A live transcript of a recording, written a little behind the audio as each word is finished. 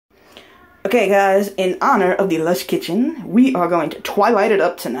Okay guys, in honor of the Lush kitchen, we are going to twilight it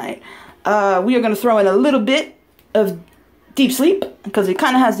up tonight. We are going to throw in a little bit of deep sleep, because it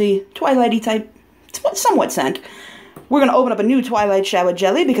kind of has the twilighty type, somewhat scent. We're going to open up a new twilight shower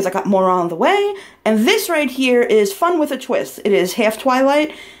jelly, because I got more on the way. And this right here is fun with a twist. It is half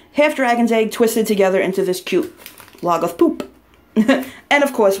twilight, half dragon's egg twisted together into this cute log of poop. And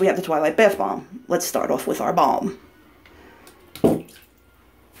of course we have the twilight bath bomb. Let's start off with our bomb.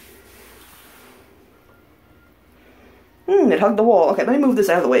 It hugged the wall. Okay, let me move this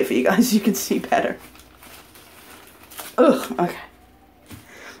out of the way for you guys so you can see better. Ugh, okay.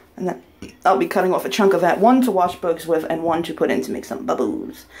 And then I'll be cutting off a chunk of that, one to wash books with and one to put in to make some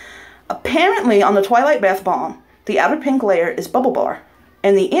bubbles. Apparently on the Twilight Bath Bomb, the outer pink layer is bubble bar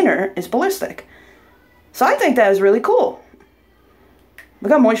and the inner is ballistic. So I think that is really cool.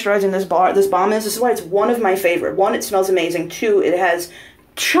 Look how moisturizing this bomb is. This is why it's one of my favorite. One, it smells amazing. Two, it has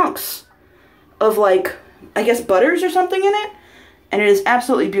chunks of, like, I guess butters or something in it. And it is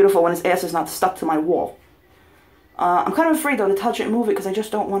absolutely beautiful when its ass is not stuck to my wall. I'm kind of afraid, though, to touch it and move it because I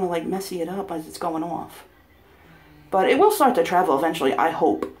just don't want to, like, messy it up as it's going off. But it will start to travel eventually, I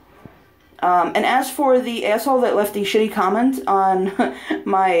hope. And as for the asshole that left the shitty comment on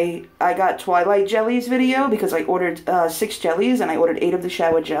my I got Twilight jellies video, because I ordered 6 jellies and I ordered 8 of the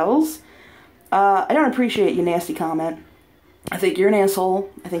shower gels, I don't appreciate your nasty comment. I think you're an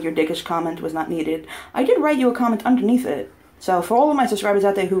asshole. I think your dickish comment was not needed. I did write you a comment underneath it. So for all of my subscribers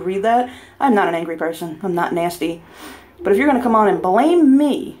out there who read that, I'm not an angry person. I'm not nasty. But if you're going to come on and blame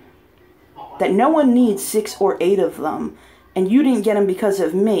me that no one needs 6 or 8 of them, and you didn't get them because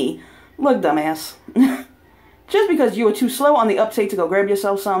of me, look, dumbass. Just because you were too slow on the uptake to go grab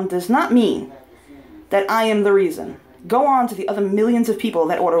yourself some does not mean that I am the reason. Go on to the other millions of people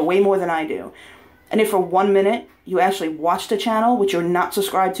that order way more than I do. And if for 1 minute you actually watch the channel, which you're not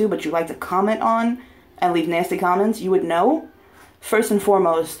subscribed to, but you like to comment on and leave nasty comments, you would know, first and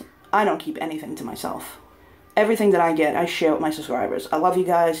foremost, I don't keep anything to myself. Everything that I get, I share with my subscribers. I love you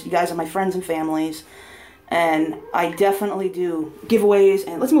guys. You guys are my friends and families. And I definitely do giveaways.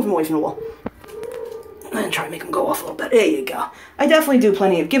 And let's move them away from the wall. I'm going to try to make them go off a little bit. There you go. I definitely do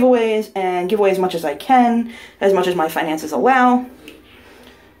plenty of giveaways, and give away as much as I can, as much as my finances allow.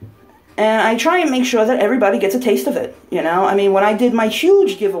 And I try and make sure that everybody gets a taste of it, you know? I mean, when I did my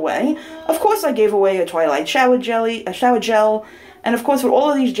huge giveaway, of course I gave away a Twilight shower gel, and of course with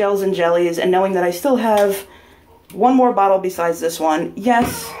all of these gels and jellies, and knowing that I still have one more bottle besides this one,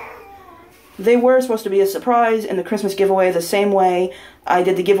 yes, they were supposed to be a surprise in the Christmas giveaway the same way I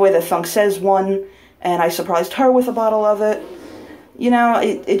did the giveaway that Thunk Says won, and I surprised her with a bottle of it. You know,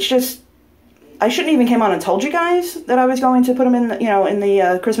 it's just, I shouldn't even came on and told you guys that I was going to put them in, the, you know, in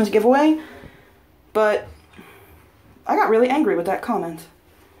the Christmas giveaway. But I got really angry with that comment.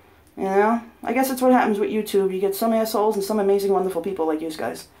 You know, I guess that's what happens with YouTube. You get some assholes and some amazing, wonderful people like you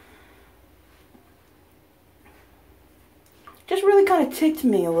guys. Just really kind of ticked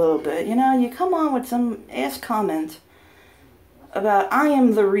me a little bit. You know, you come on with some ass comment about I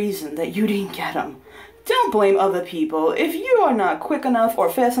am the reason that you didn't get them. Don't blame other people. If you are not quick enough or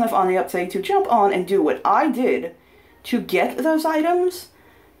fast enough on the uptake to jump on and do what I did to get those items,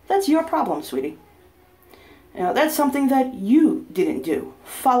 that's your problem, sweetie. You know, that's something that you didn't do.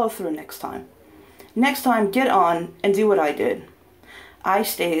 Follow through next time. Next time, get on and do what I did. I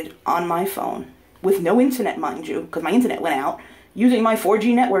stayed on my phone, with no internet, mind you, because my internet went out, using my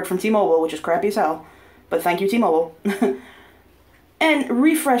 4G network from T-Mobile, which is crappy as hell, but thank you, T-Mobile. And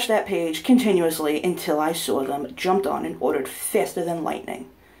refresh that page continuously until I saw them, jumped on, and ordered faster than lightning.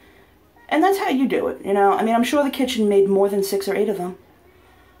 And that's how you do it, you know? I mean, I'm sure the kitchen made more than 6 or 8 of them.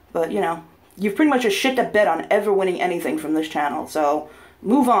 But, you know, you've pretty much just shit the bed on ever winning anything from this channel. So,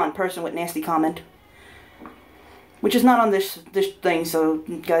 move on, person with nasty comment. Which is not on this thing, so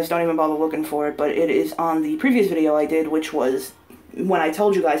you guys don't even bother looking for it. But it is on the previous video I did, which was when I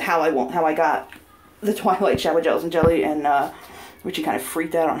told you guys how I got the Twilight shower gels and jelly, and, Richie kind of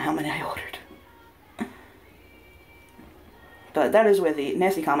freaked out on how many I ordered. But that is where the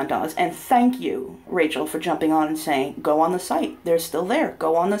nasty comment does. And thank you, Rachel, for jumping on and saying, go on the site. They're still there.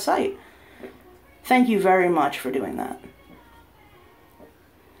 Go on the site. Thank you very much for doing that.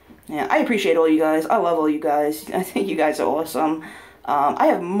 Yeah, I appreciate all you guys. I love all you guys. I think you guys are awesome. I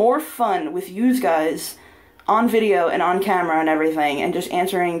have more fun with you guys on video and on camera and everything, and just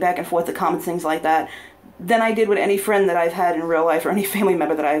answering back and forth the comments, things like that, than I did with any friend that I've had in real life or any family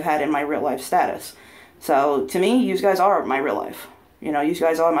member that I've had in my real life status. So, to me, you guys are my real life. You know, you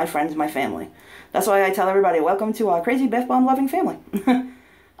guys are my friends, my family. That's why I tell everybody, welcome to our crazy bath bomb loving family.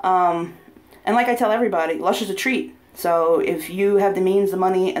 And like I tell everybody, Lush is a treat. So if you have the means, the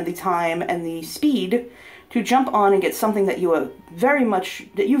money, and the time, and the speed to jump on and get something that you very much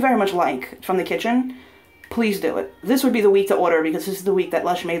like from the kitchen, please do it. This would be the week to order because this is the week that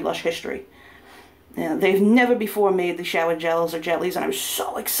Lush made Lush history. Yeah, they've never before made the shower gels or jellies, and I was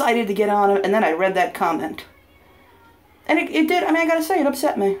so excited to get on them, and then I read that comment. And it did, I mean, I gotta say, it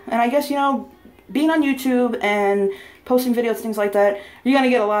upset me. And I guess, you know, being on YouTube and posting videos, things like that, you're gonna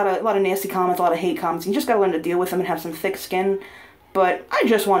get a lot of nasty comments, a lot of hate comments. You just gotta learn to deal with them and have some thick skin. But I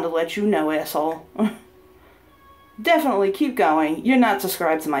just wanted to let you know, asshole. Definitely keep going. You're not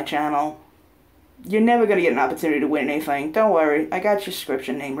subscribed to my channel. You're never gonna get an opportunity to win anything. Don't worry, I got your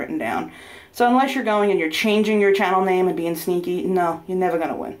subscription name written down. So unless you're going and you're changing your channel name and being sneaky, no, you're never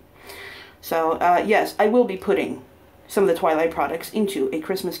gonna win. So, yes, I will be putting some of the Twilight products into a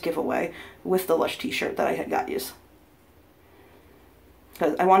Christmas giveaway with the Lush t-shirt that I had got you.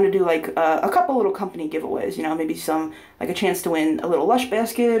 Because I wanted to do, like, a couple little company giveaways, you know, maybe some, like a chance to win a little Lush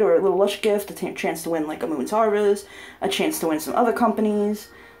basket or a little Lush gift, a chance to win, like, a Moon's Harvest, a chance to win some other companies.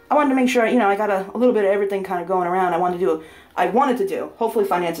 I wanted to make sure, you know, I got a little bit of everything kind of going around. I wanted to do, hopefully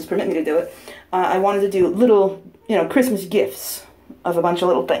finances permit me to do it, I wanted to do little, you know, Christmas gifts of a bunch of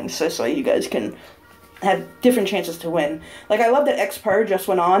little things, so you guys can have different chances to win. Like, I love that X-Per just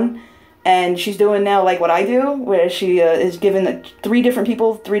went on, and she's doing now, like, what I do, where she is giving three different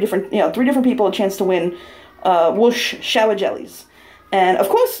people a chance to win Whoosh shower jellies. And, of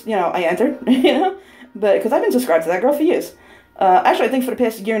course, you know, I entered, you know, but, because I've been subscribed to that girl for years. Actually, I think for the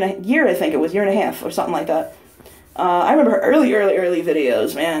past year and a half, or something like that. I remember her early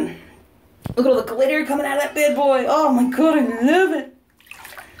videos, man. Look at all the glitter coming out of that bad boy. Oh my god, I love it.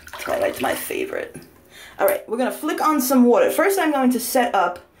 Twilight's my favorite. Alright, we're going to flick on some water. First, I'm going to set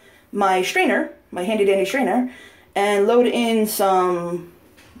up my strainer, my handy-dandy strainer, and load in some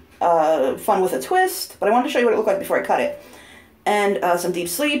Fun with a Twist. But I wanted to show you what it looked like before I cut it. And some Deep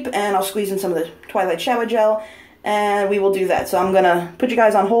Sleep, and I'll squeeze in some of the Twilight shower gel, and we will do that. So I'm going to put you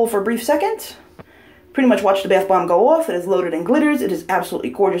guys on hold for a brief second. Pretty much watch the bath bomb go off. It is loaded in glitters. It is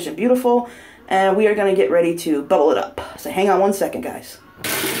absolutely gorgeous and beautiful. And we are going to get ready to bubble it up. So hang on one second, guys.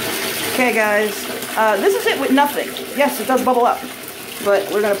 Okay, guys. This is it with nothing. Yes, it does bubble up. But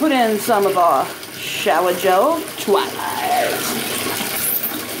we're going to put in some of our shower gel Twilight.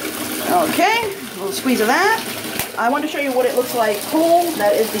 Okay, a little squeeze of that. I want to show you what it looks like cool.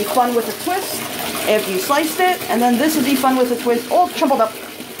 That is the Fun with a Twist after you sliced it. And then this is the Fun with a Twist all crumpled up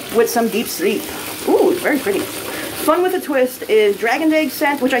with some Deep Sleep. Ooh, it's very pretty. Fun with a Twist is Dragon's Egg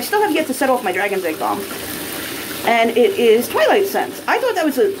scent, which I still have yet to set off my Dragon's Egg bomb. And it is Twilight scent. I thought that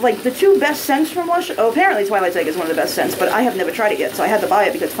was like the two best scents from Lush. Oh, apparently Twilight's Egg is one of the best scents, but I have never tried it yet, so I had to buy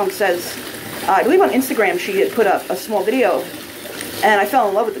it because Funk says, I believe on Instagram she had put up a small video, and I fell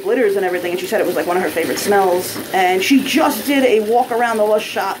in love with the glitters and everything, and she said it was like one of her favorite smells. And she just did a walk around the Lush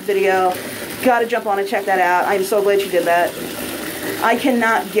shop video. Gotta jump on and check that out. I'm so glad she did that. I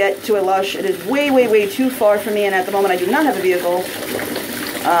cannot get to a Lush. It is way, way, way too far for me, and at the moment I do not have a vehicle.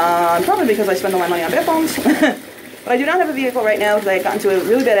 Probably because I spend all my money on bath bombs. But I do not have a vehicle right now because I got into a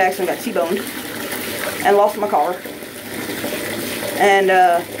really bad accident, got T-boned, and lost my car. And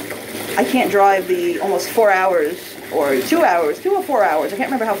I can't drive the almost 4 hours, or 2 hours, 2 or 4 hours. I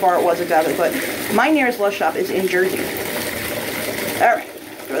can't remember how far it was exactly, but my nearest Lush shop is in Jersey. Alright,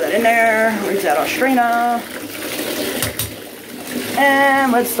 throw that in there, rinse out our strainer.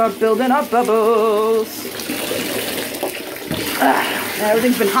 And let's start building our bubbles.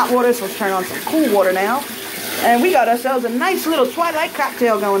 Everything's been hot water, so let's turn on some cool water now. And we got ourselves a nice little Twilight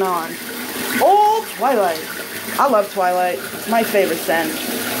cocktail going on. All Twilight. I love Twilight. It's my favorite scent.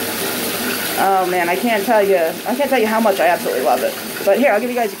 Oh man, I can't tell you how much I absolutely love it. But here, I'll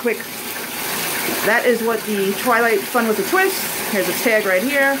give you guys a quick. That is what the Twilight Fun with a Twist. Here's its tag right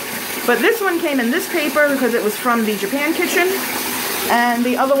here. But this one came in this paper because it was from the Japan kitchen. And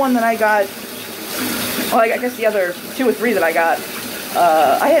the other one that I got, well, I guess the other 2 or 3 that I got,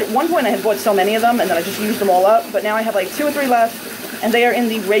 at one point I had bought so many of them, and then I just used them all up, but now I have like 2 or 3 left, and they are in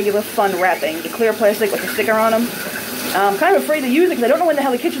the regular Fun wrapping, the clear plastic with the sticker on them. I'm kind of afraid to use it because I don't know when the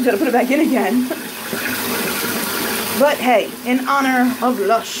hell the kitchen's going to put it back in again. But hey, in honor of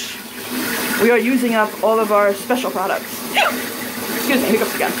Lush, we are using up all of our special products. Excuse me,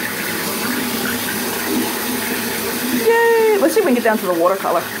 hiccups again. Yay! Let's see if we can get down to the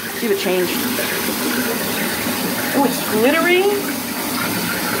watercolor. See if it changed. Oh, it's glittery.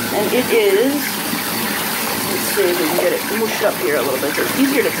 And it is, let's see if we can get it mushed up here a little bit. It's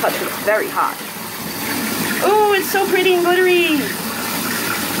easier to touch, it's very hot. Oh, it's so pretty and glittery.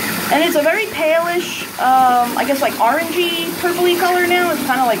 And it's a very palish, I guess like orangey, purpley color now. It's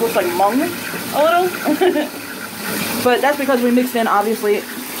kind of like, looks like mung a little. But that's because we mixed in, obviously,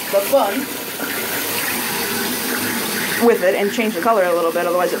 the fun with it and changed the color a little bit.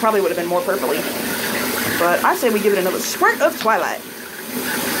 Otherwise, it probably would have been more purpley. But I say we give it another squirt of Twilight.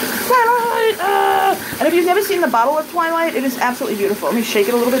 Twilight! And if you've never seen the bottle of Twilight, it is absolutely beautiful. Let me shake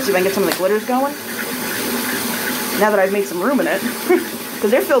it a little bit so I can get some of the glitters going. Now that I've made some room in it. Because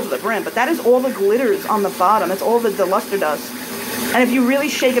they're filled to the brim. But that is all the glitters on the bottom. That's all the luster does. And if you really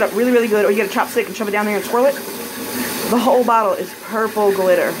shake it up really, really good, or you get a chopstick and shove it down there and swirl it, the whole bottle is purple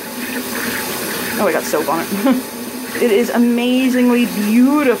glitter. Oh, I got soap on it. It is amazingly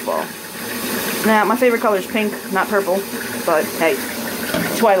beautiful. Now, my favorite color is pink, not purple. But, hey,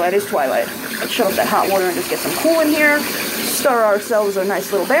 Twilight is Twilight. Let's shut off that hot water and just get some cool in here. Stir ourselves a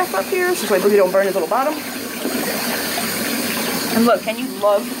nice little bath up here, so this way Boogie don't burn his little bottom. And look, can you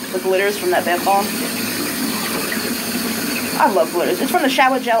love the glitters from that bath bomb? I love glitters. It's from the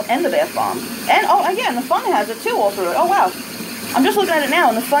shower gel and the bath bomb. And, oh, again, the fun has it too all through it. Oh, wow. I'm just looking at it now,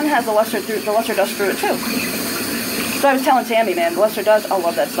 and the fun has the luster dust through it too. So I was telling Tammy, man, the luster dust, I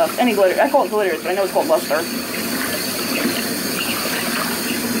love that stuff. Any glitter. I call it glitters, but I know it's called luster.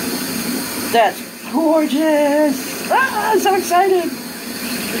 That's gorgeous. Ah, I'm so excited.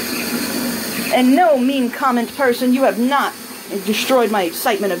 And no mean comment person, you have not destroyed my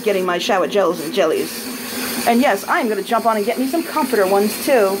excitement of getting my shower gels and jellies. And yes, I'm going to jump on and get me some comforter ones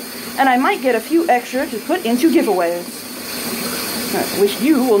too. And I might get a few extra to put into giveaways, which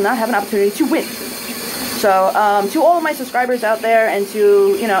you will not have an opportunity to win. So, to all of my subscribers out there, and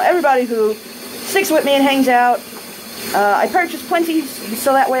to, you know, everybody who sticks with me and hangs out, I purchase plenties,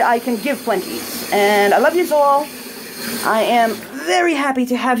 so that way I can give plenties. And I love yous all. I am very happy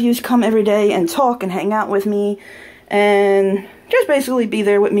to have yous come every day and talk and hang out with me, and just basically be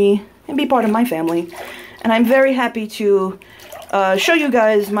there with me and be part of my family. And I'm very happy to show you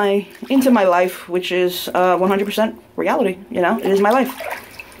guys into my life, which is 100% reality, you know, it is my life.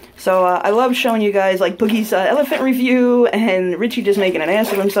 So, I love showing you guys, like, Boogie's elephant review, and Richie just making an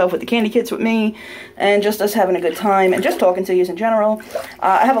ass of himself with the candy kits with me, and just us having a good time, and just talking to you in general.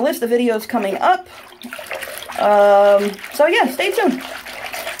 I have a list of videos coming up, so yeah, stay tuned.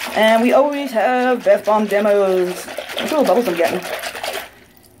 And we always have bath bomb demos. Look at all the bubbles I'm getting.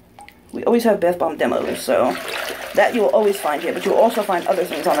 We always have bath bomb demos, so that you will always find here, but you'll also find other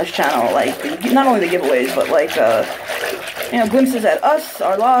things on this channel, like, not only the giveaways, but, like, you know, glimpses at us,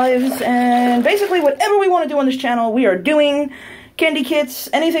 our lives, and basically whatever we want to do on this channel, we are doing. Candy kits,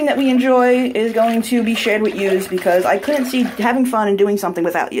 anything that we enjoy is going to be shared with yous, because I couldn't see having fun and doing something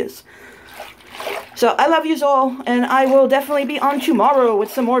without yous. So, I love yous all, and I will definitely be on tomorrow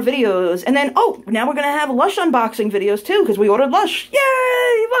with some more videos. And then, oh, now we're going to have Lush unboxing videos too, because we ordered Lush.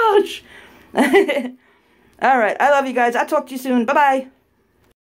 Yay, Lush! Alright, I love you guys. I'll talk to you soon. Bye-bye.